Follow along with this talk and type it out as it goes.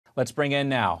Let's bring in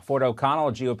now Ford O'Connell,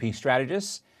 a GOP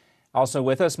strategist. Also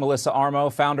with us, Melissa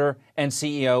Armo, founder and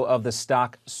CEO of the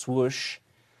stock Swoosh.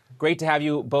 Great to have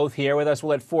you both here with us. We'll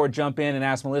let Ford jump in and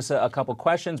ask Melissa a couple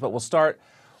questions, but we'll start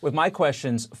with my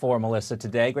questions for Melissa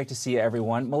today. Great to see you,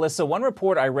 everyone. Melissa, one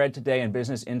report I read today in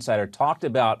Business Insider talked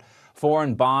about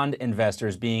foreign bond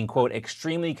investors being, quote,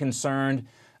 extremely concerned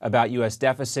about U.S.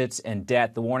 deficits and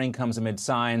debt. The warning comes amid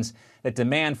signs that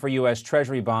demand for U.S.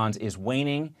 Treasury bonds is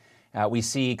waning. We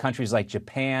see countries like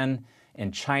Japan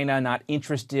and China not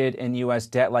interested in U.S.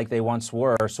 debt like they once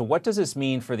were. So what does this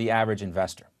mean for the average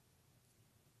investor?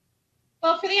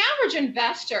 Well, for the average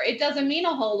investor, it doesn't mean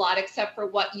a whole lot except for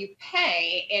what you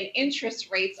pay in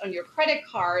interest rates on your credit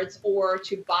cards or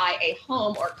to buy a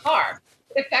home or car.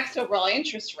 It affects overall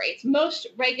interest rates. Most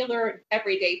regular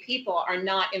everyday people are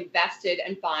not invested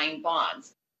in buying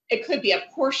bonds. It could be a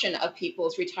portion of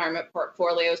people's retirement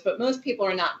portfolios, but most people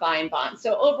are not buying bonds.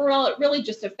 So overall, it really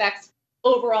just affects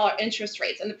overall interest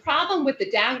rates. And the problem with the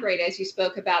downgrade, as you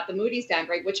spoke about, the Moody's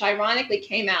downgrade, which ironically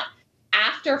came out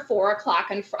after 4 o'clock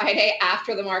on Friday,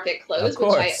 after the market closed,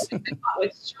 which I thought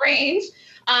was strange.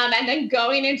 And then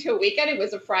going into a weekend, it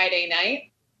was a Friday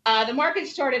night. The market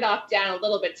started off down a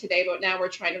little bit today, but now we're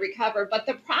trying to recover. But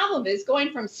the problem is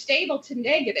going from stable to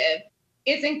negative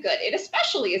isn't good. It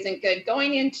especially isn't good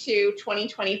going into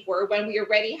 2024 when we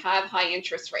already have high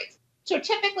interest rates. So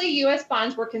typically U.S.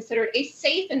 bonds were considered a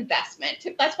safe investment.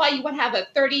 That's why you would have a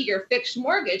 30-year fixed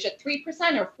mortgage at 3%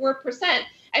 or 4%.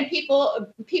 And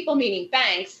people meaning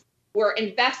banks were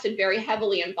invested very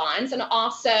heavily in bonds. And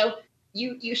also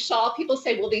you saw people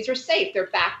say, well, these are safe. They're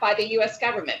backed by the U.S.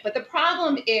 government. But the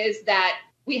problem is that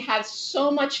we have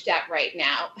so much debt right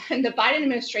now. And the Biden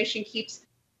administration keeps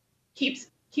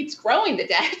growing the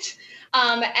debt.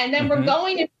 And then we're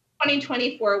going into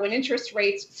 2024 when interest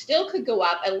rates still could go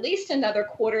up at least another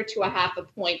quarter to a half a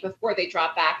point before they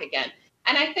drop back again.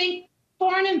 And I think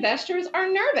foreign investors are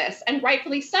nervous, and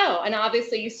rightfully so. And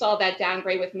obviously you saw that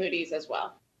downgrade with Moody's as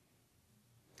well.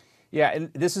 Yeah,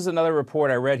 and this is another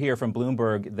report I read here from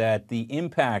Bloomberg that the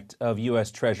impact of U.S.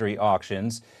 Treasury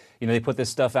auctions, they put this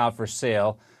stuff out for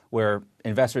sale where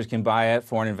investors can buy it,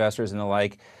 foreign investors and the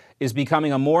like, is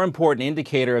becoming a more important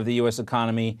indicator of the U.S.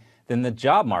 economy than the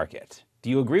job market. Do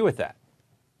you agree with that?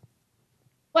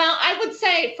 Well, I would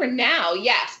say for now,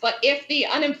 yes. But if the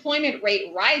unemployment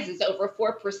rate rises over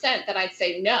 4%, then I'd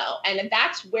say no. And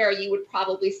that's where you would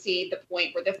probably see the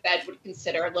point where the Fed would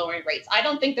consider lowering rates. I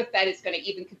don't think the Fed is going to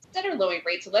even consider lowering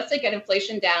rates unless they get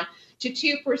inflation down to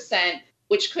 2%,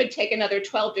 which could take another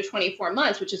 12 to 24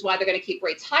 months, which is why they're going to keep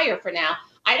rates higher for now.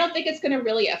 I don't think it's going to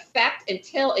really affect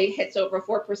until it hits over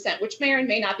 4%, which may or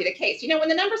may not be the case. When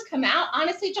the numbers come out,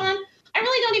 honestly, John, I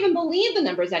really don't even believe the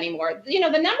numbers anymore. The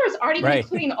numbers aren't even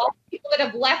including all the people that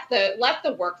have left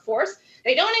the workforce.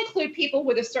 They don't include people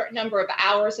with a certain number of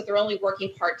hours that they're only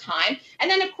working part-time. And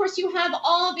then, of course, you have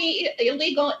all the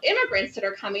illegal immigrants that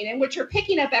are coming in, which are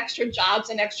picking up extra jobs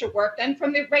and extra work then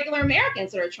from the regular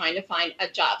Americans that are trying to find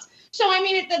jobs. So, I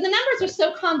mean, the numbers are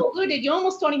so convoluted, you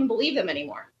almost don't even believe them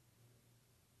anymore.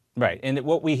 Right. And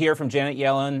what we hear from Janet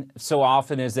Yellen so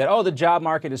often is that, the job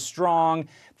market is strong.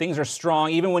 Things are strong.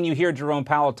 Even when you hear Jerome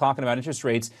Powell talking about interest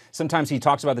rates, sometimes he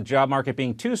talks about the job market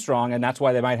being too strong, and that's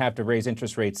why they might have to raise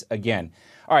interest rates again.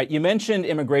 All right. You mentioned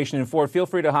immigration, and Ford, feel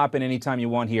free to hop in anytime you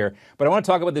want here. But I want to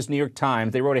talk about this New York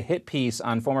Times. They wrote a hit piece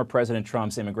on former President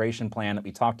Trump's immigration plan that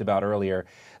we talked about earlier.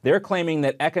 They're claiming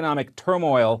that economic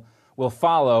turmoil will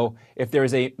follow if there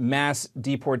is a mass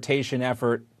deportation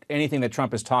effort, anything that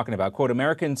Trump is talking about. Quote,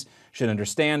 Americans should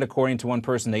understand, according to one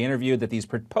person they interviewed, that these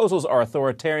proposals are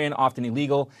authoritarian, often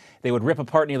illegal. They would rip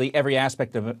apart nearly every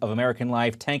aspect of American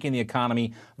life, tanking the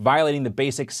economy, violating the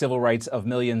basic civil rights of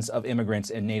millions of immigrants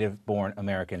and native-born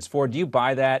Americans. Ford, do you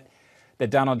buy that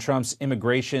Donald Trump's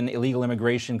illegal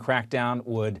immigration crackdown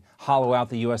would hollow out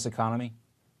the U.S. economy?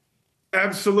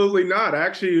 Absolutely not.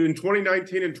 Actually, in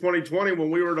 2019 and 2020,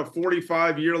 when we were at a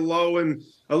 45-year low in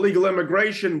illegal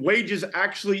immigration, wages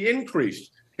actually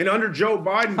increased. And under Joe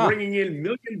Biden bringing in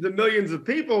millions and millions of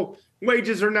people,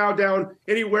 wages are now down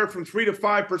anywhere from 3 to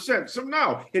 5%. So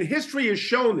now, and history has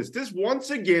shown this. This, once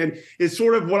again, is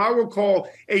sort of what I will call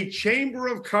a Chamber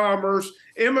of Commerce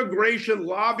immigration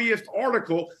lobbyist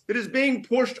article that is being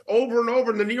pushed over and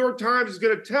over. And the New York Times is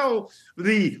going to tell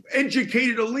the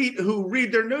educated elite who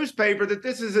read their newspaper that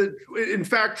this is, in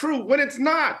fact, true, when it's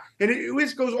not. And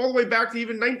this goes all the way back to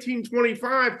even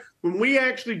 1925, when we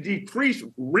actually decreased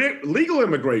legal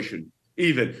immigration.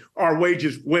 Even our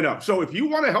wages went up. So if you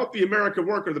want to help the American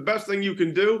worker, the best thing you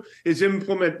can do is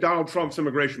implement Donald Trump's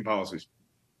immigration policies.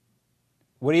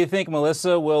 What do you think,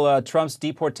 Melissa? Will Trump's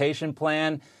deportation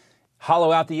plan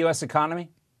hollow out the U.S. economy?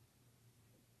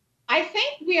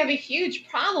 we have a huge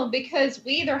problem because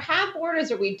we either have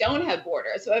borders or we don't have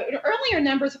borders. So earlier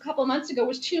numbers a couple months ago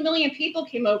was 2 million people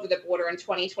came over the border in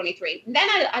 2023. Then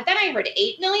I heard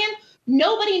 8 million.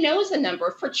 Nobody knows the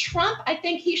number. For Trump, I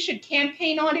think he should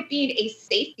campaign on it being a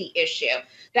safety issue.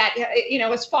 That,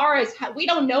 as far as we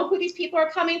don't know who these people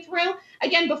are coming through.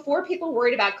 Again, before people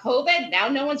worried about COVID, now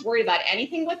no one's worried about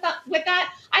anything with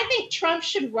that. I think Trump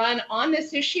should run on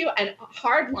this issue and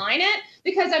hardline it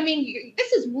because,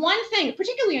 this is one thing,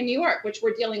 particularly in New York, which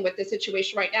we're dealing with the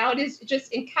situation right now. It is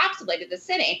just encapsulated the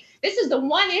city. This is the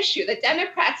one issue that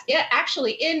Democrats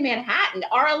actually in Manhattan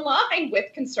are aligned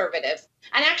with conservatives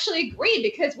and actually agree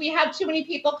because we have too many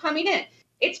people coming in.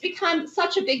 It's become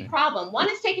such a big problem. One,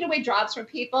 it's taking away jobs from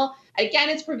people. Again,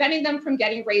 it's preventing them from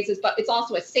getting raises, but it's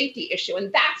also a safety issue.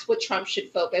 And that's what Trump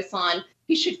should focus on.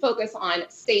 He should focus on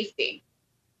safety.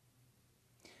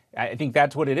 I think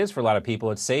that's what it is for a lot of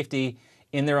people. It's safety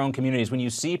in their own communities. When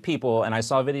you see people, and I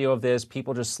saw a video of this,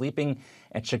 people just sleeping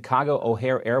at Chicago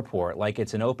O'Hare Airport like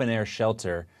it's an open-air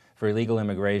shelter for illegal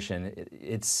immigration,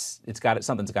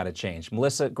 something's got to change.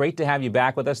 Melissa, great to have you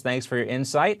back with us. Thanks for your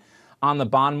insight on the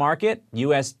bond market,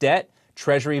 U.S. debt,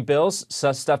 Treasury bills,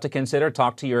 stuff to consider.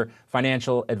 Talk to your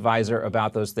financial advisor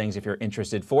about those things if you're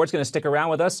interested. Ford's going to stick around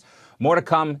with us. More to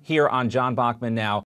come here on John Bachman Now.